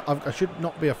is. I should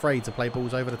not be afraid to play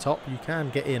balls over the top. You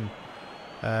can get in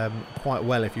quite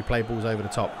well if you play balls over the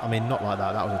top. I mean, not like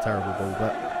that. That was a terrible ball,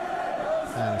 but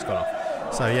it's gone off.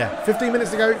 So yeah, 15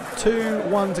 minutes to go.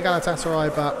 2-1 to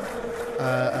Galatasaray, but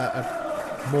a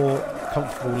more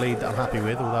comfortable lead that I'm happy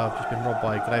with. Although I've just been robbed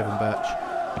by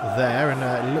Gravenberch there, and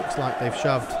it looks like they've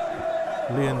shoved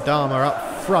Leon Dama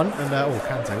up front. And oh,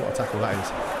 Kante, what a tackle that is!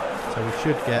 So we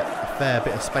should get a fair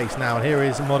bit of space now. And here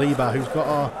is Moriba, who's got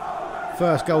our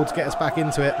first goal to get us back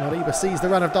into it. Moriba sees the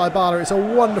run of Dybala. It's a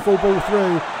wonderful ball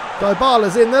through.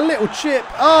 Dybala's in the little chip.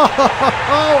 Oh,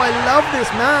 I love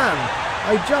this man.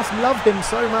 I just love him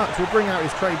so much. We'll bring out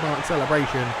his trademark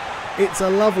celebration. It's a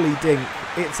lovely dink.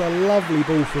 It's a lovely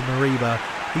ball from Mariba.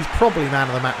 He's probably man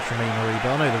of the match for me,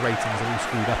 Mariba. I know the ratings are all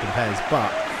screwed up in PES,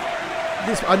 but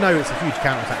I know it's a huge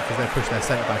counter-attack because they push their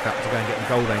centre-back up to go and get the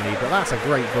goal they need, but that's a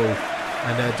great ball.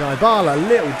 And Dybala,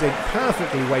 little dink,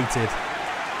 perfectly weighted.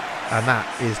 And that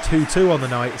is 2-2 on the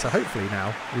night, so hopefully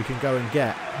now we can go and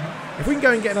get... If we can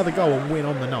go and get another goal and win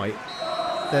on the night,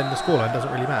 then the scoreline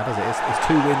doesn't really matter, does it? It's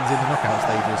 2 wins in the knockout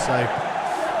stages, so...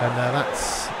 And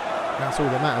that's all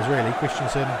that matters, really.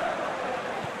 Christensen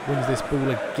wins this ball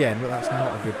again, but that's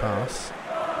not a good pass.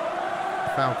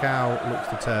 Falcao looks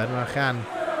to turn. Rajan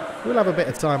will have a bit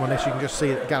of time on this. You can just see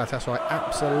that Galatasaray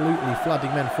absolutely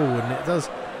flooding men forward, and it does...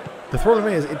 The problem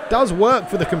is, it does work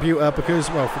for the computer because,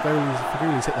 well,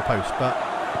 Fagouli's hit the post, but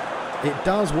it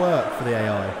does work for the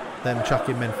AI, them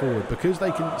chucking men forward, because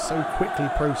they can so quickly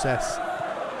process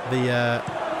the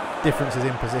differences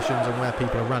in positions and where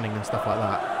people are running and stuff like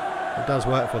that. It does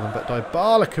work for them, but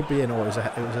Dybala could be in, or it was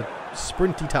a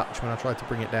sprinty touch when I tried to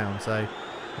bring it down, so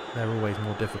they're always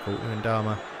more difficult.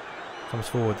 Luyendama comes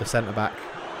forward, the centre-back.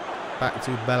 Back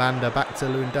to Belanda, back to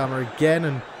Luyendama again,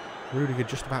 and Rudiger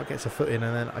just about gets a foot in,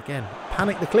 and then again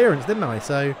panicked the clearance, didn't I?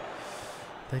 So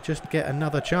they just get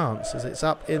another chance as it's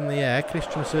up in the air.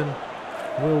 Christensen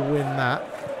will win that.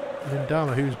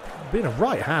 Luyendama, who's been a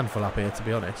right handful up here, to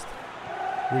be honest.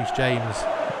 Reece James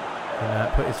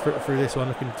can put his foot through this one,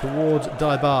 looking towards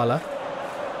Dybala,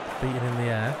 beaten in the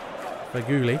air.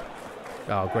 Faguli,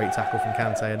 oh, great tackle from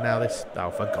Kante, and now this. Oh,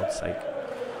 for God's sake!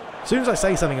 As soon as I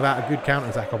say something about a good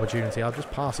counter-attack opportunity, I'll just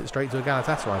pass it straight to a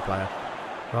Galatasaray player.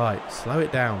 Right, slow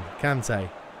it down. Kante.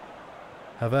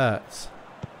 Havertz.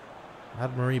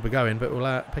 Had Mariba going, but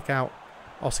we'll pick out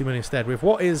Osimhen instead with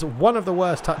what is one of the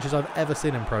worst touches I've ever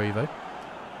seen in Pro Evo.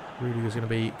 Rudiger's going to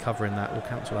be covering that. We'll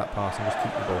cancel that pass and just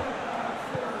keep the ball.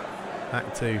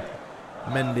 Back to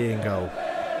Mendy in goal.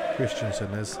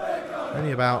 Christensen. There's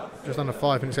only about just under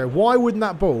 5 minutes ago. Why would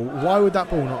that ball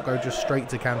not go just straight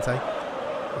to Kante?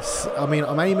 I mean,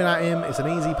 I'm aiming at him. It's an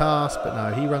easy pass, but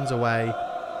no, he runs away.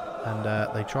 And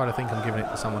they try to think I'm giving it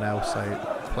to someone else. So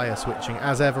player switching,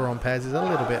 as ever on PES, is a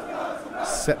little bit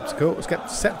sceptical.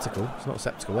 Sceptical. It's not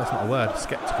sceptical. That's not a word.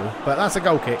 Sceptical. But that's a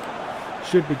goal kick.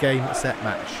 Should be game, set,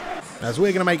 match. As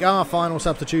we're going to make our final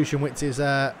substitution, which is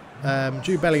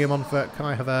Jude Bellingham on for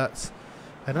Kai Havertz.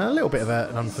 And a little bit of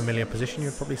an unfamiliar position,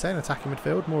 you'd probably say, an attacking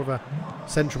midfield. More of a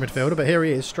central midfielder. But here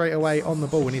he is, straight away on the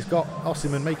ball. And he's got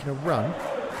Osimhen making a run.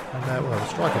 And well, the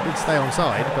striker did stay on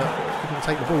side, but couldn't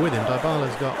take the ball with him.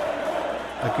 Dybala's got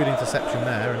a good interception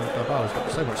there, and Dybala's got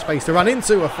so much space to run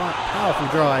into. A powerful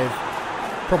drive.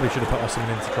 Probably should have put Osimhen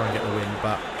in to try and get the win,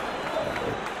 but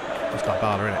it's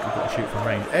Dybala, innit? You've got to shoot from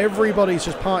range. Everybody's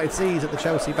just parted seas at the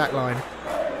Chelsea back line,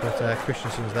 but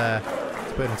Christensen's there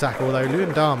to put in a tackle, although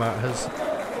Luyendama has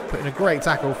put in a great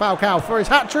tackle. Falcao for his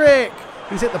hat-trick!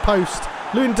 He's hit the post.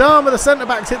 Luyendama, the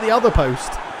centre-back's hit the other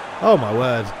post. Oh my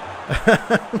word.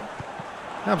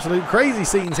 Absolute crazy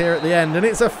scenes here at the end, and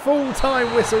it's a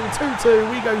full-time whistle.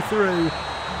 2-2, we go through.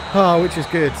 Oh, which is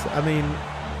good. I mean,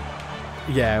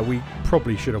 yeah, we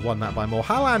probably should have won that by more.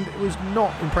 Haaland was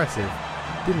not impressive.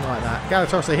 Didn't like that.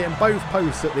 Galatasaray hitting both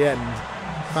posts at the end.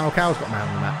 Falcao's got man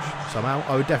of the match somehow.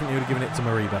 I would definitely have given it to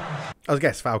Mariba. I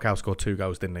guess Falcao scored 2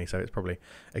 goals, didn't he? So it's probably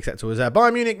acceptable. As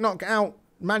Bayern Munich knock out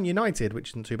Man United, which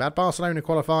isn't too bad. Barcelona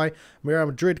qualify. Real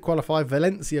Madrid qualify.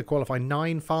 Valencia qualify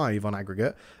 9-5 on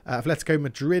aggregate. Atletico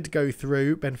Madrid go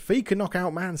through. Benfica knock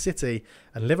out Man City.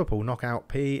 And Liverpool knock out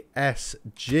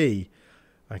PSG.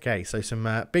 Okay, so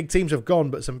some big teams have gone,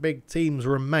 but some big teams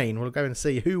remain. We'll go and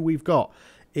see who we've got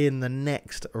in the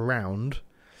next round.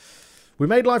 We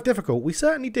made life difficult. We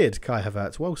certainly did, Kai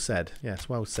Havertz. Well said. Yes,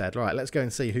 well said. Right, let's go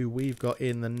and see who we've got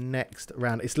in the next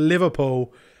round. It's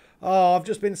Liverpool. Oh, I've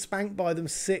just been spanked by them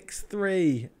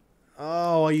 6-3.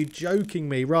 Oh, are you joking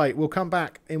me? Right, we'll come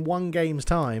back in 1 game's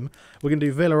time. We're going to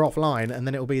do Villa offline, and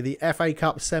then it'll be the FA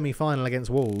Cup semi-final against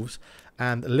Wolves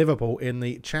and Liverpool in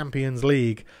the Champions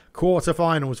League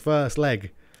quarter-finals first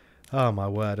leg. Oh, my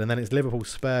word. And then it's Liverpool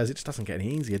Spurs. It just doesn't get any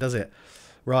easier, does it?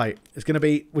 Right, it's going to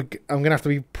be... I'm going to have to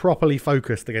be properly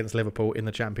focused against Liverpool in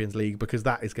the Champions League because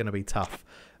that is going to be tough.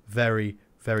 Very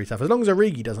tough. As long as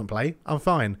Origi doesn't play, I'm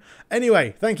fine.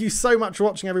 Anyway, thank you so much for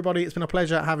watching, everybody. It's been a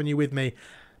pleasure having you with me.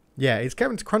 Yeah, it's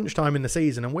coming to crunch time in the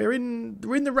season, and we're in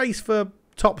the race for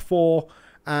top 4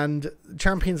 and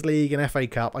Champions League and FA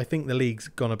Cup. I think the league's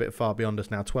gone a bit far beyond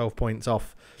us now, 12 points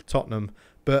off Tottenham.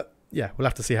 But yeah, we'll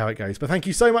have to see how it goes. But thank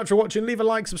you so much for watching. Leave a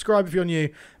like, subscribe if you're new,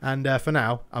 and for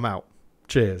now, I'm out.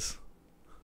 Cheers.